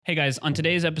Hey guys, on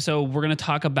today's episode, we're going to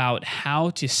talk about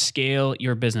how to scale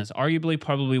your business. Arguably,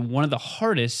 probably one of the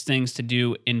hardest things to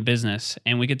do in business.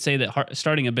 And we could say that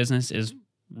starting a business is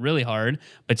really hard,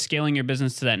 but scaling your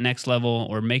business to that next level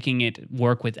or making it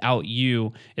work without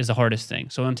you is the hardest thing.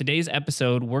 So on today's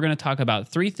episode, we're going to talk about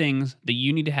 3 things that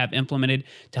you need to have implemented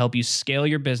to help you scale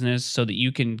your business so that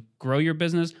you can grow your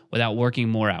business without working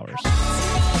more hours.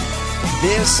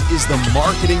 This is the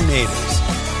Marketing Natives,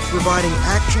 providing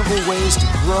actionable ways to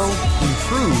grow,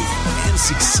 improve, and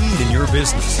succeed in your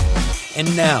business.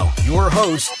 And now, your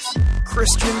hosts,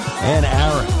 Christian and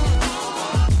Aaron.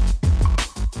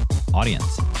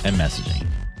 Audience and messaging.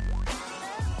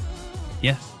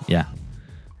 Yes. Yeah.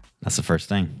 That's the first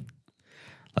thing.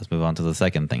 Let's move on to the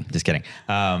second thing. Just kidding.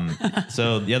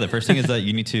 The first thing is that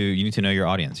you need to know your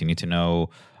audience. You need to know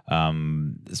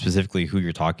specifically who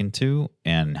you're talking to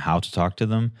and how to talk to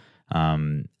them.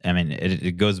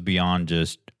 It goes beyond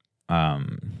just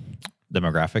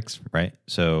demographics, right?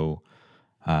 So,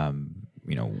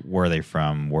 where are they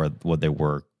from, what they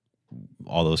work,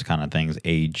 all those kind of things,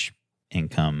 age,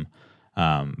 income,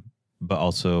 but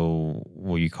also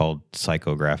what you call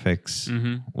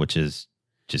psychographics, which is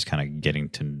just kind of getting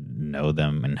to know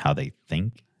them and how they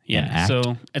think. Yeah,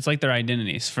 so it's like their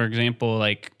identities. For example,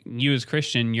 like you as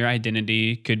Christian, your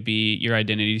identities could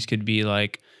be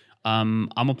like, I'm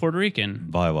a Puerto Rican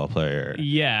volleyball player.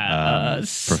 Yeah.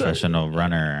 Professional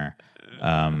runner.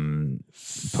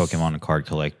 Pokemon card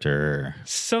collector.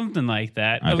 Something like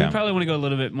that. Okay. We probably want to go a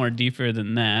little bit more deeper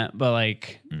than that, but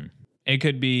it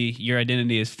could be your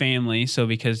identity is family. So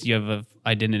because you have an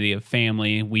identity of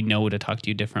family, we know to talk to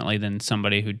you differently than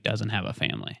somebody who doesn't have a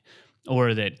family.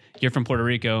 Or that you're from Puerto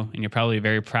Rico and you're probably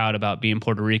very proud about being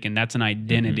Puerto Rican. That's an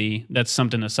identity. That's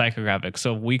something that's psychographic.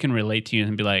 So we can relate to you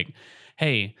and be like,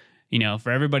 hey,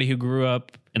 for everybody who grew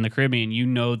up in the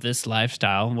Caribbean, this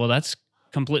lifestyle. Well, that's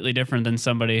completely different than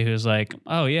somebody who's like,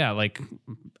 oh yeah, like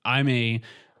I'm a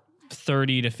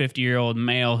 30 to 50-year-old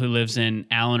male who lives in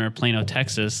Allen or Plano,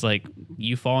 Texas. Like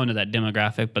you fall into that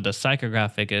demographic, but the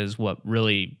psychographic is what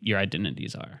really your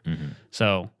identities are.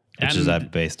 So, which is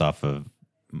that based off of,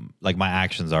 like my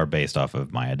actions are based off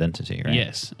of my identity, right?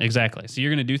 Yes, exactly. So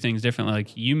you're going to do things differently.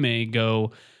 Like you may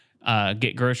go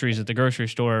get groceries at the grocery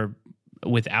store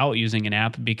without using an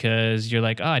app because you're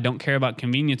like, I don't care about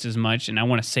convenience as much and I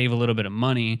want to save a little bit of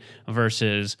money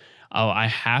versus, I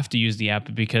have to use the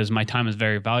app because my time is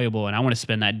very valuable and I want to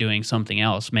spend that doing something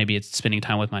else. Maybe it's spending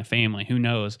time with my family. Who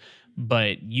knows?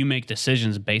 But you make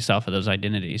decisions based off of those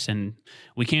identities. And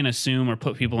we can't assume or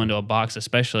put people into a box,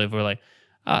 especially if we're like,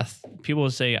 people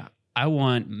will say, I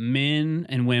want men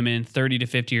and women 30 to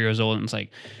 50 years old. And it's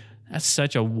like, that's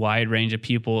such a wide range of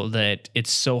people that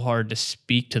it's so hard to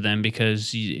speak to them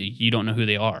because you don't know who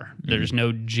they are. There's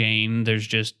no Jane. There's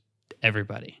just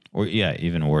everybody. Or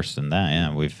even worse than that.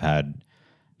 Yeah, we've had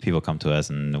people come to us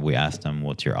and we asked them,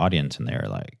 what's your audience? And they're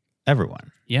like,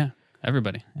 everyone. Yeah,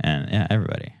 everybody. And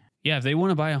everybody. Yeah, if they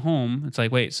want to buy a home, it's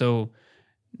like, wait, so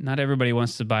not everybody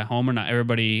wants to buy a home or not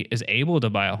everybody is able to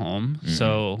buy a home.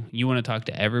 So you want to talk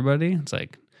to everybody? It's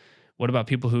like, what about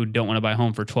people who don't want to buy a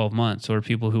home for 12 months or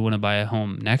people who want to buy a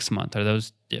home next month? Are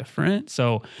those different?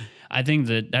 So I think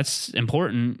that's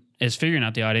important is figuring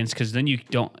out the audience because then you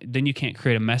can't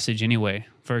create a message anyway.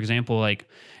 For example, like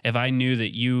if I knew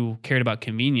that you cared about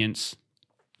convenience,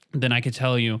 then I could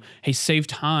tell you, hey, save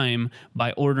time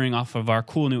by ordering off of our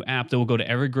cool new app that will go to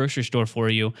every grocery store for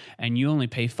you, and you only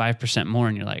pay 5% more,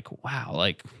 and you're like, wow,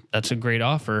 like that's a great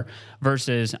offer.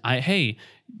 Versus,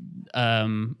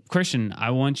 Christian,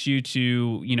 I want you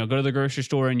to, go to the grocery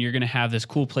store, and you're going to have this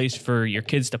cool place for your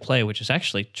kids to play, which is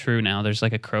actually true now. There's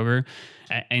like a Kroger.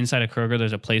 Inside of Kroger,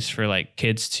 there's a place for like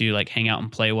kids to like hang out and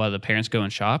play while the parents go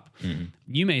and shop.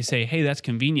 You may say, hey, that's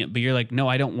convenient, but you're like, no,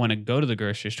 I don't want to go to the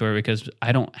grocery store because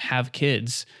I don't have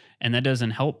kids and that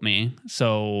doesn't help me.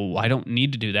 So I don't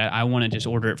need to do that. I want to just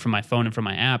order it from my phone and from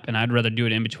my app, and I'd rather do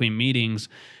it in between meetings.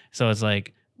 So it's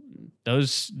like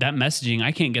that messaging,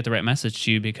 I can't get the right message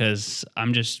to you because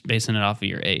I'm just basing it off of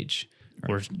your age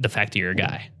or the fact that you're a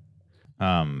guy.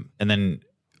 And then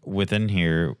within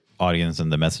here, audience and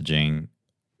the messaging,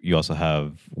 you also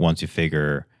have, once you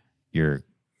figure your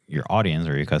audience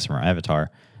or your customer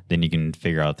avatar, then you can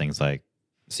figure out things like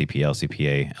CPL,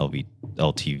 CPA,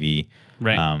 LTV.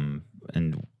 Right.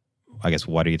 And I guess,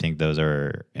 why do you think those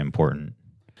are important?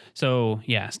 So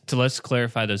let's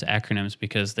clarify those acronyms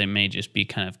because they may just be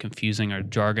kind of confusing or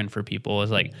jargon for people.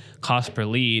 It's like cost per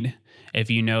lead. If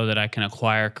you know that I can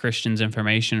acquire Christian's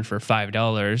information for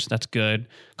 $5, that's good.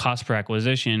 Cost per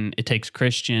acquisition, it takes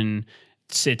Christian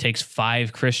it takes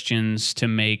 5 Christians to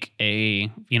make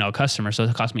a customer, so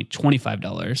it cost me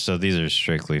 $25. So these are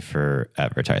strictly for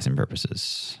advertising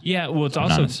purposes. Yeah, well, it's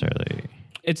Not also necessarily.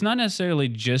 it's not necessarily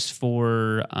just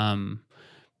for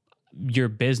your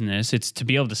business. It's to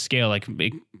be able to scale. Like,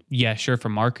 yeah, sure, for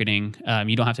marketing,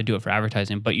 you don't have to do it for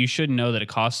advertising, but you should know that it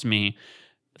costs me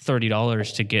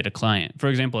 $30 to get a client. For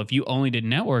example, if you only did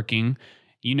networking,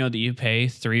 you know that you pay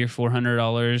 $300 or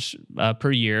 $400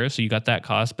 per year, so you got that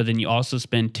cost. But then you also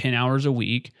spend 10 hours a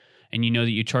week, and you know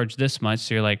that you charge this much.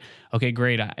 So you're like, okay,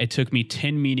 great. It took me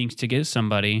 10 meetings to get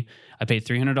somebody. I paid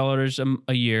 $300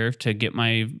 a year to get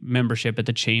my membership at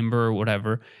the chamber or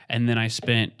whatever, and then I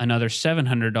spent another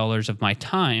 $700 of my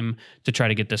time to try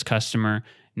to get this customer.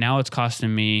 Now it's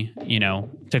costing me,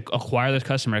 to acquire this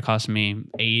customer, it cost me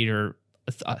 $8,000 or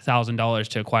 $1,000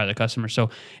 to acquire the customer.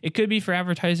 So it could be for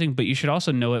advertising, but you should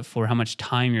also know it for how much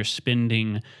time you're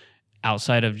spending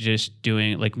outside of just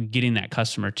doing, like, getting that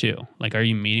customer too. Like, are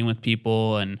you meeting with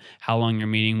people and how long you're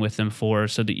meeting with them for,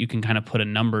 so that you can kind of put a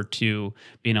number to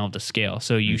being able to scale.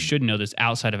 So you should know this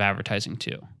outside of advertising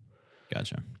too.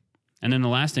 Gotcha. And then the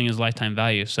last thing is lifetime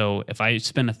value. So if I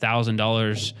spend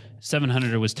 $1,000,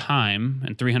 $700 was time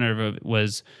and $300 of it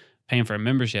was paying for a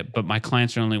membership, but my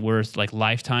clients are only worth, like,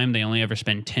 lifetime, they only ever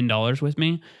spend $10 with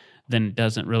me, then it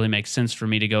doesn't really make sense for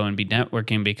me to go and be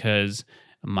networking, because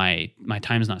my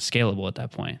time is not scalable at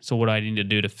that point. So what do I need to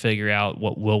do to figure out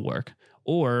what will work?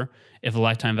 Or if the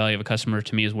lifetime value of a customer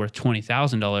to me is worth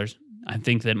 $20,000, I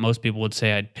think that most people would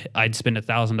say I'd spend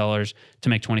 $1,000 to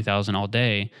make $20,000 all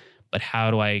day, but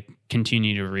how do I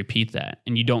continue to repeat that?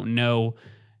 And you don't know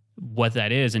what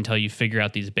that is until you figure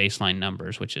out these baseline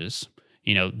numbers, which is,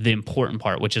 the important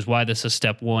part, which is why this is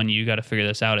step one. You got to figure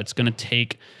this out. It's going to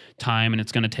take time and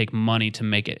it's going to take money to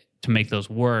make those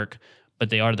work, but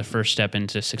they are the first step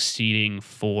into succeeding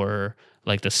for,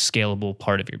 like, the scalable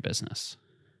part of your business.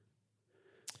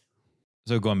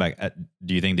 So going back,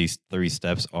 do you think these 3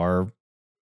 steps are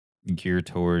geared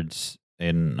towards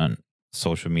a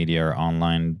social media or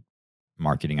online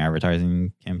marketing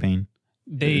advertising campaign?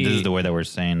 This is the way that we're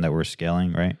saying that we're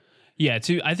scaling, right? Yeah,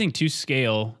 I think to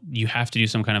scale, you have to do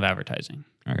some kind of advertising.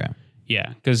 Okay. Yeah,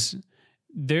 because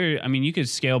you could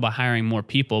scale by hiring more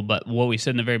people, but what we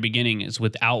said in the very beginning is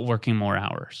without working more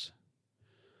hours.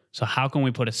 So how can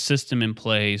we put a system in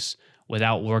place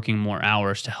without working more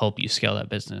hours to help you scale that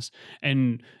business?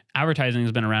 And advertising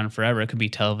has been around forever. It could be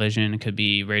television, it could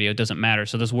be radio, it doesn't matter.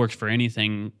 So this works for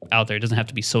anything out there. It doesn't have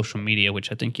to be social media,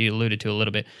 which I think you alluded to a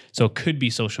little bit. So it could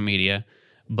be social media,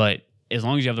 but as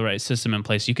long as you have the right system in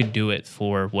place, you could do it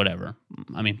for whatever.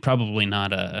 Probably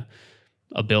not a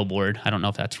billboard. I don't know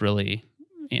if that's really,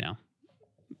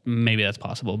 maybe that's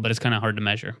possible, but it's kind of hard to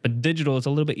measure. But digital is a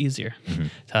little bit easier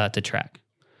to track.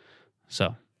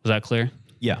 So was that clear?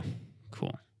 Yeah.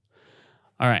 Cool.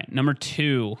 All right. Number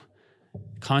 2,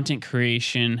 content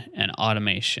creation and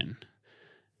automation.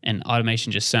 And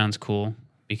automation just sounds cool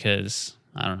because,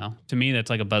 I don't know, to me, that's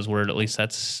like a buzzword. At least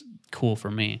that's cool for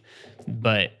me.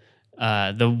 But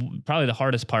probably the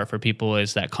hardest part for people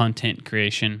is that content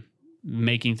creation,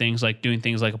 making things like doing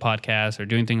things like a podcast or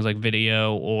doing things like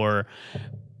video or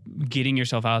getting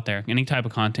yourself out there. Any type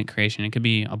of content creation. It could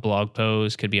be a blog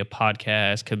post, could be a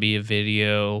podcast, could be a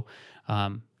video.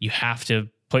 You have to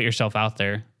put yourself out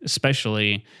there,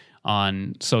 especially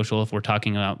on social, if we're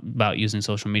talking about using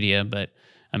social media. But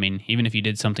even if you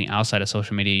did something outside of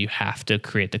social media, you have to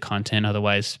create the content.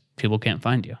 Otherwise, people can't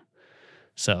find you.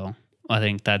 So I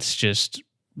think that's just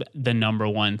the number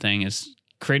one thing, is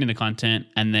creating the content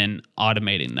and then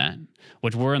automating that,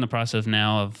 which we're in the process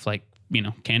now of, like,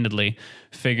 candidly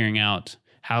figuring out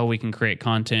how we can create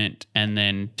content and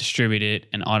then distribute it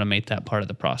and automate that part of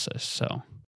the process. So,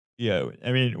 yeah,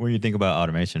 when you think about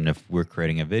automation, if we're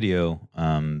creating a video,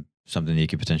 something that you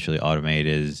could potentially automate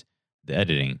is the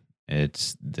editing.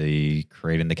 It's the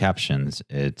creating the captions.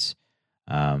 It's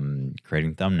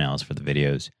creating thumbnails for the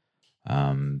videos.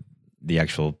 The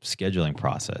actual scheduling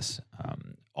process,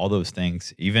 all those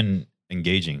things, even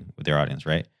engaging with their audience,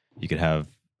 right? You could have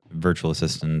virtual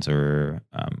assistants or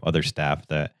other staff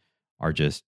that are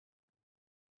just,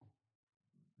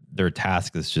 their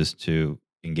task is just to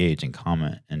engage and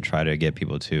comment and try to get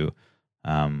people to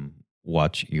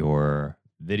watch your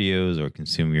videos or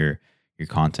consume your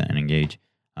content and engage.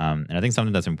 And I think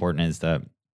something that's important is that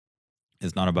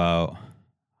it's not about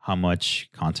how much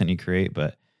content you create,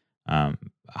 but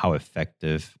how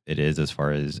effective it is as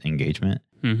far as engagement,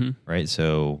 right?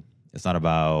 So it's not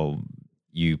about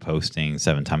you posting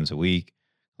 7 times a week.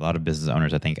 A lot of business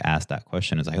owners, I think, ask that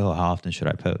question. It's like, oh, how often should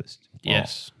I post?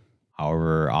 Yes. Well,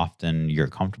 however often you're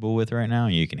comfortable with right now,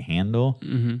 you can handle,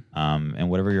 and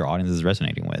whatever your audience is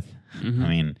resonating with. I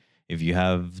mean, if you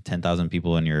have 10,000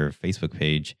 people in your Facebook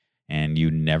page and you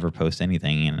never post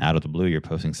anything, and out of the blue you're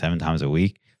posting 7 times a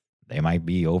week, they might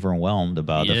be overwhelmed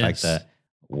about the fact that,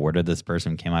 where did this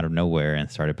person came out of nowhere and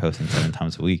started posting 7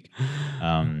 times a week?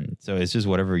 So it's just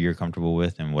whatever you're comfortable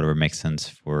with and whatever makes sense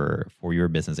for your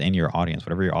business and your audience,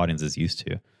 whatever your audience is used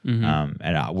to.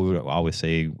 And we would always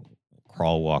say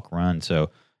crawl, walk, run. So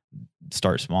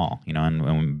start small,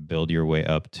 and build your way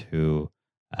up to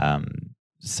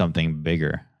something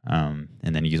bigger. And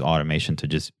then use automation to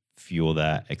just fuel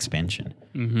that expansion.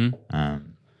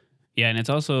 Yeah, and it's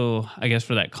also, I guess,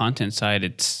 for that content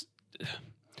side,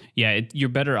 you're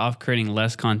better off creating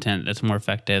less content that's more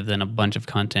effective than a bunch of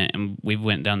content. And we've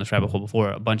went down this rabbit hole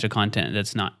before, a bunch of content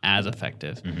that's not as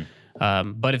effective.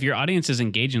 But if your audience is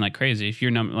engaging like crazy, if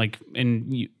you're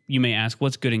and you may ask,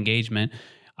 what's good engagement?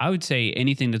 I would say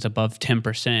anything that's above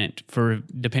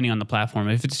 10% depending on the platform.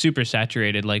 If it's super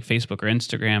saturated like Facebook or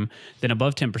Instagram, then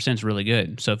above 10% is really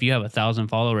good. So if you have 1,000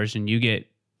 followers and you get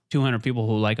 200 people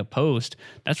who like a post,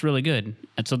 that's really good.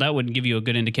 And so that would give you a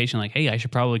good indication like, hey, I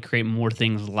should probably create more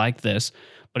things like this.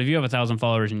 But if you have 1,000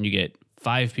 followers and you get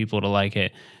 5 people to like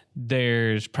it,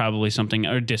 there's probably something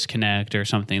or disconnect or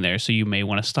something there. So you may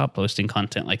want to stop posting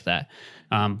content like that.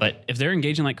 But if they're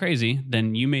engaging like crazy,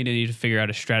 then you may need to figure out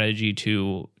a strategy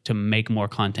to make more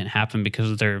content happen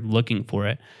because they're looking for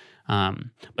it.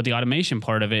 But the automation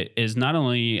part of it is not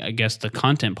only, I guess, the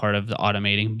content part of the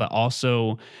automating, but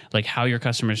also like how your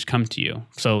customers come to you.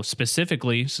 So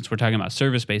specifically, since we're talking about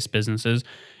service-based businesses,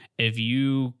 if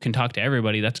you can talk to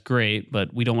everybody, that's great,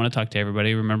 but we don't want to talk to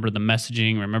everybody. Remember the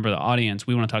messaging, remember the audience.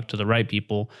 We want to talk to the right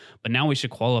people, but now we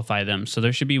should qualify them. So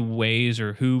there should be ways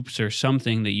or hoops or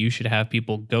something that you should have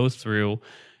people go through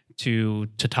to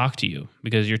talk to you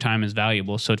because your time is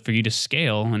valuable. So for you to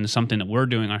scale, and something that we're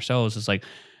doing ourselves is like,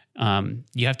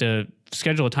 you have to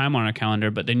schedule a time on our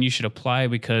calendar, but then you should apply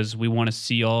because we want to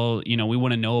see we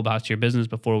want to know about your business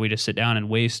before we just sit down and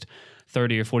waste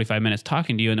 30 or 45 minutes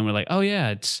talking to you. And then we're like, oh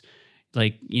yeah, it's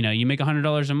like, you make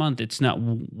 $100 a month.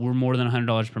 We're more than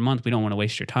 $100 per month. We don't want to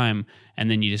waste your time. And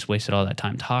then you just wasted all that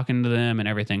time talking to them and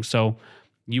everything. So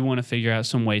you want to figure out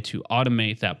some way to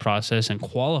automate that process and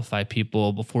qualify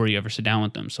people before you ever sit down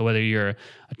with them. So whether you're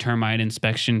a termite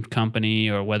inspection company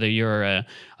or whether you're a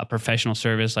professional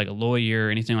service like a lawyer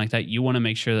or anything like that, you want to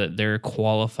make sure that they're a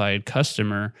qualified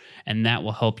customer, and that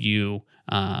will help you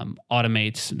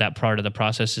automate that part of the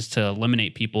process, is to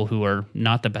eliminate people who are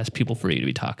not the best people for you to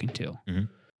be talking to.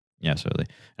 Yeah, absolutely.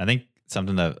 I think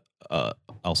something that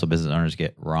also business owners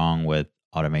get wrong with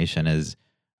automation is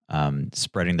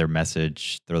spreading their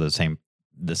message through the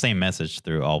same message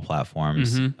through all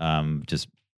platforms. Just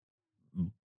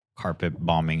carpet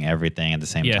bombing everything at the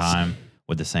same time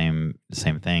with the same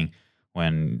thing,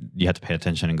 when you have to pay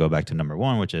attention and go back to number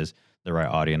one, which is the right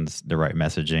audience, the right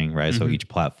messaging, right? So each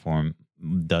platform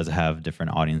does have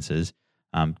different audiences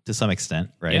to some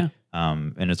extent, right? Yeah.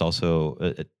 And it's also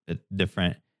a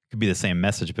different, could be the same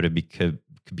message, but could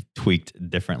be tweaked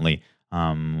differently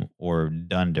or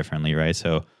done differently, right?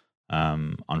 So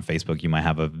on Facebook, you might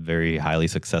have a very highly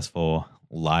successful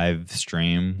live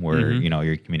stream where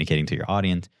you're communicating to your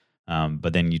audience,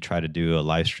 but then you try to do a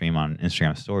live stream on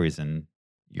Instagram stories and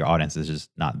your audience is just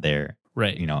not there,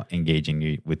 right?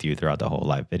 Engaging with you throughout the whole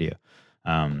live video.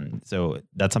 So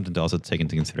that's something to also take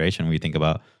into consideration when you think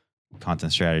about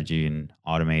content strategy and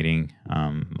automating.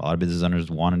 A lot of business owners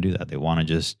want to do that. They want to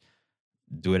just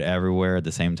do it everywhere at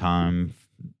the same time,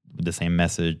 with the same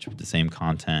message, with the same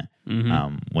content,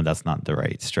 when that's not the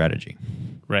right strategy.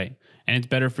 Right. And it's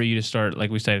better for you to start, like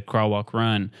we said, crawl, walk,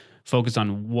 run, focus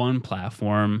on one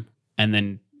platform, and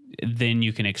then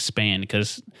you can expand.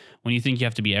 Because when you think you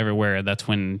have to be everywhere, that's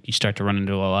when you start to run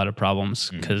into a lot of problems.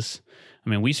 Because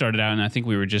we started out and I think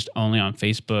we were just only on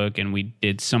Facebook, and we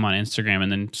did some on Instagram,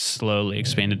 and then slowly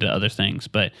expanded to other things.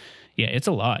 But yeah, it's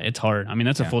a lot. It's hard.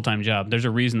 That's a full-time job. There's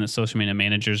a reason that social media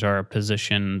managers are a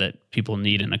position that people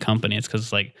need in a company. It's because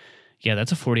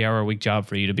that's a 40-hour-a-week job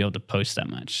for you to be able to post that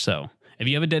much. So if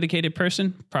you have a dedicated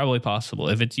person, probably possible.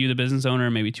 If it's you, the business owner,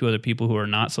 maybe 2 other people who are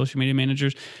not social media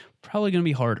managers, probably going to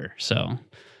be harder. So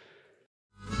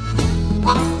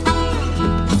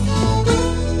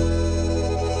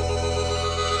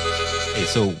hey,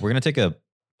 so we're going to take a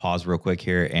pause real quick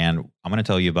here, and I'm going to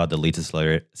tell you about the Leads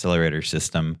Accelerator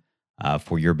system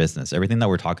for your business. Everything that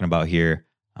we're talking about here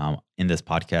in this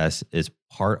podcast is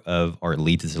part of our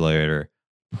Leads Accelerator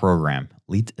program,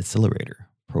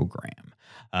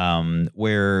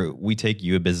 where we take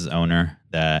you, a business owner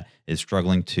that is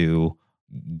struggling to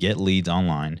get leads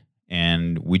online,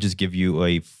 and we just give you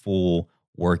a full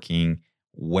working,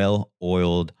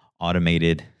 well-oiled,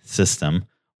 automated system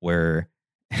where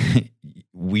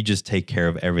we just take care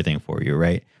of everything for you,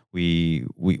 right? We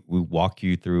walk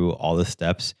you through all the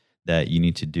steps that you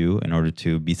need to do in order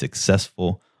to be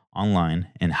successful online,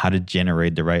 and how to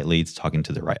generate the right leads, talking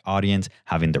to the right audience,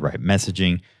 having the right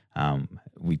messaging.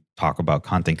 We talk about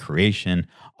content creation,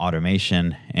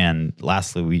 automation, and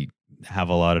lastly, we have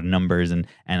a lot of numbers and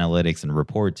analytics and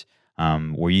reports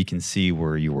where you can see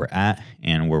where you were at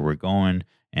and where we're going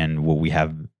and what we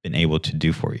have been able to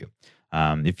do for you.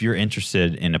 If you're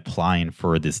interested in applying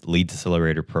for this Lead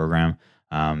Accelerator program,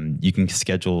 you can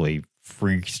schedule a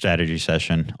free strategy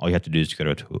session. All you have to do is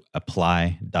go to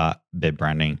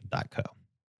apply.bitbranding.co.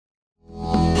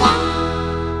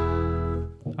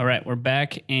 All right, we're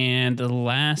back. And the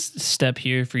last step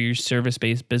here for your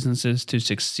service-based businesses to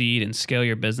succeed and scale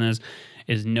your business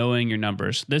is knowing your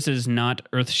numbers. This is not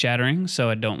earth-shattering, so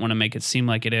I don't want to make it seem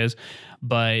like it is,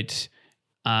 but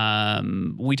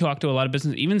we talk to a lot of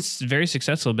business, even very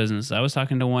successful business. I was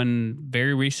talking to one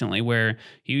very recently where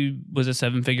he was a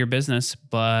 7-figure business,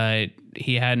 but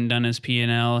he hadn't done his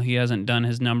P&L. He hasn't done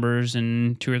his numbers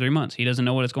in 2 or 3 months. He doesn't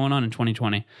know what is going on in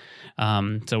 2020.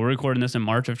 So we're recording this in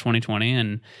March of 2020,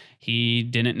 and he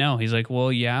didn't know. He's like,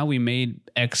 well, yeah, we made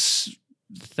X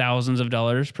thousands of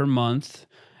dollars per month,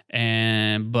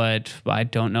 but I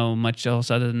don't know much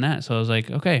else other than that. So I was like,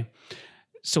 okay.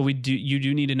 So you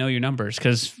do need to know your numbers,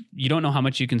 because you don't know how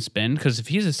much you can spend. Because if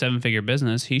he's a 7-figure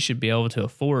business, he should be able to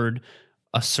afford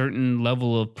a certain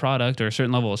level of product or a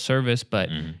certain level of service, but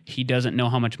he doesn't know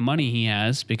how much money he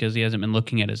has because he hasn't been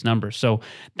looking at his numbers. So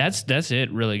that's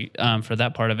it really. For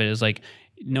that part of it is like,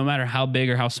 no matter how big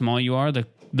or how small you are, the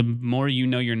more you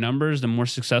know your numbers, the more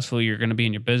successful you're going to be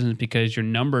in your business, because your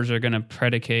numbers are going to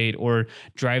predicate or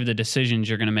drive the decisions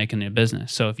you're going to make in your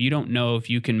business. So if you don't know if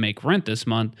you can make rent this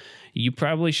month, you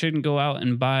probably shouldn't go out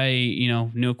and buy,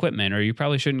 new equipment, or you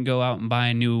probably shouldn't go out and buy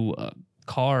a new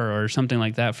car or something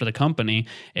like that for the company.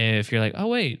 If you're like, oh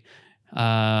wait,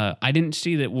 I didn't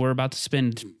see that we're about to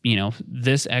spend,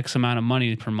 this X amount of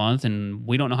money per month, and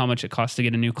we don't know how much it costs to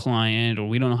get a new client, or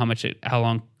we don't know how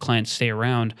long clients stay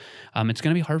around. It's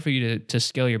going to be hard for you to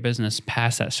scale your business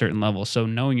past that certain level. So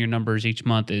knowing your numbers each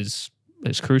month is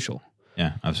crucial.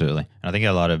 Yeah, absolutely. And I think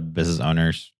a lot of business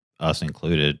owners, us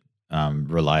included,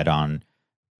 relied on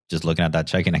just looking at that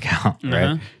checking account,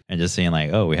 right? And just seeing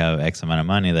like, oh, we have X amount of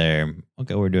money there.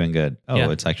 Okay, we're doing good. Oh,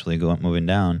 it's actually moving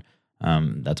down.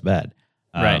 That's bad.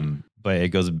 Right. But it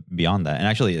goes beyond that. And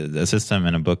actually, a system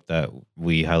in a book that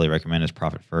we highly recommend is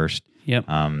Profit First. Yep.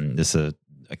 This is an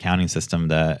accounting system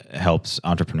that helps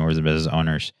entrepreneurs and business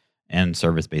owners and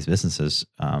service-based businesses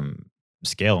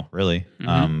scale, really,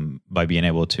 by being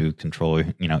able to control,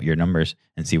 your numbers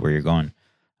and see where you're going.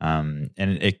 And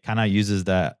it kind of uses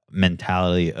that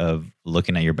mentality of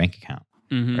looking at your bank account,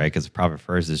 right? Because Profit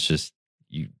First is just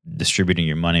you distributing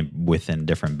your money within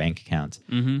different bank accounts.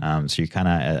 So you're kind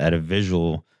of at a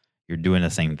visual, you're doing the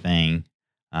same thing,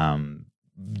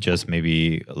 just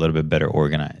maybe a little bit better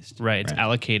organized. Right. It's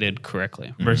allocated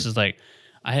correctly versus like,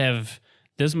 I have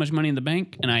this much money in the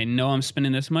bank and I know I'm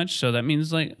spending this much. So that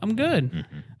means like, I'm good.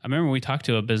 I remember we talked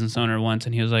to a business owner once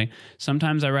and he was like,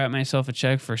 sometimes I write myself a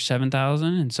check for $7,000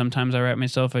 and sometimes I write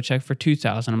myself a check for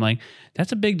 $2,000. I'm like,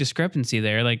 that's a big discrepancy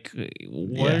there. Like,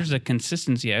 where's the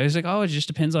consistency? I was like, oh, it just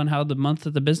depends on how the month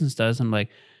of the business does. I'm like,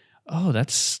 oh,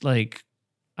 that's like,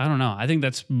 I don't know. I think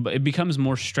it becomes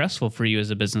more stressful for you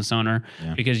as a business owner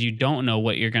because you don't know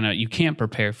what you can't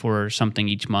prepare for something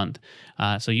each month.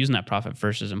 So using that Profit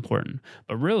First is important.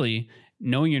 But really,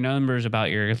 knowing your numbers about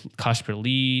your cost per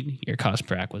lead, your cost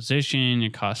per acquisition,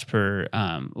 your cost per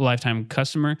lifetime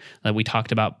customer that we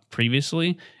talked about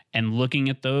previously, and looking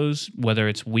at those, whether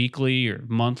it's weekly or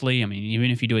monthly. I mean,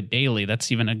 even if you do it daily,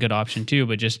 that's even a good option too.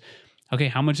 But just, okay,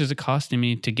 how much is it costing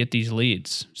me to get these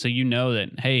leads? So you know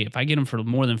that, hey, if I get them for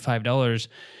more than $5,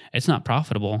 it's not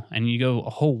profitable. And you go a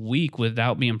whole week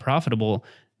without being profitable,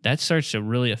 that starts to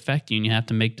really affect you and you have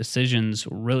to make decisions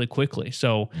really quickly.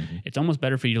 So it's almost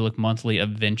better for you to look monthly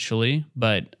eventually,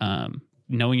 but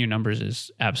knowing your numbers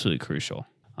is absolutely crucial.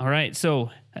 All right.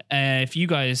 So if you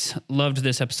guys loved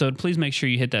this episode, please make sure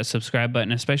you hit that subscribe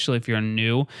button, especially if you're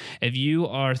new. If you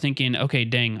are thinking, okay,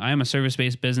 dang, I am a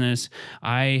service-based business.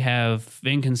 I have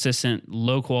inconsistent,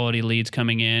 low-quality leads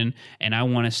coming in, and I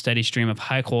want a steady stream of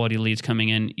high-quality leads coming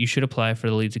in, you should apply for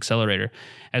the Leads Accelerator.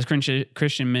 As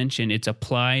Christian mentioned, it's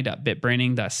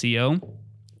apply.bitbranding.co.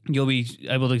 You'll be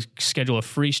able to schedule a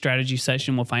free strategy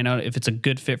session. We'll find out if it's a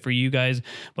good fit for you guys,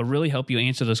 but really help you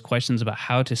answer those questions about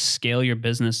how to scale your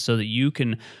business so that you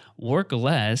can work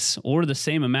less or the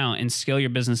same amount and scale your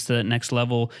business to the next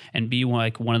level and be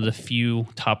like one of the few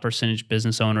top percentage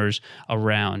business owners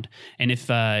around. And if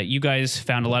you guys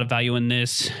found a lot of value in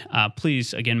this,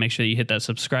 please, again, make sure that you hit that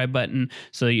subscribe button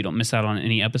so that you don't miss out on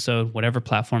any episode, whatever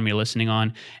platform you're listening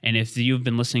on. And if you've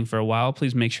been listening for a while,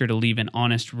 please make sure to leave an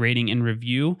honest rating and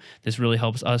review. This really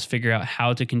helps us figure out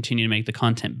how to continue to make the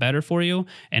content better for you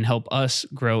and help us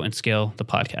grow and scale the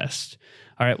podcast.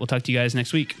 All right, we'll talk to you guys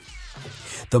next week.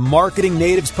 The Marketing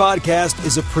Natives Podcast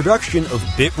is a production of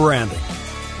Bit Branding.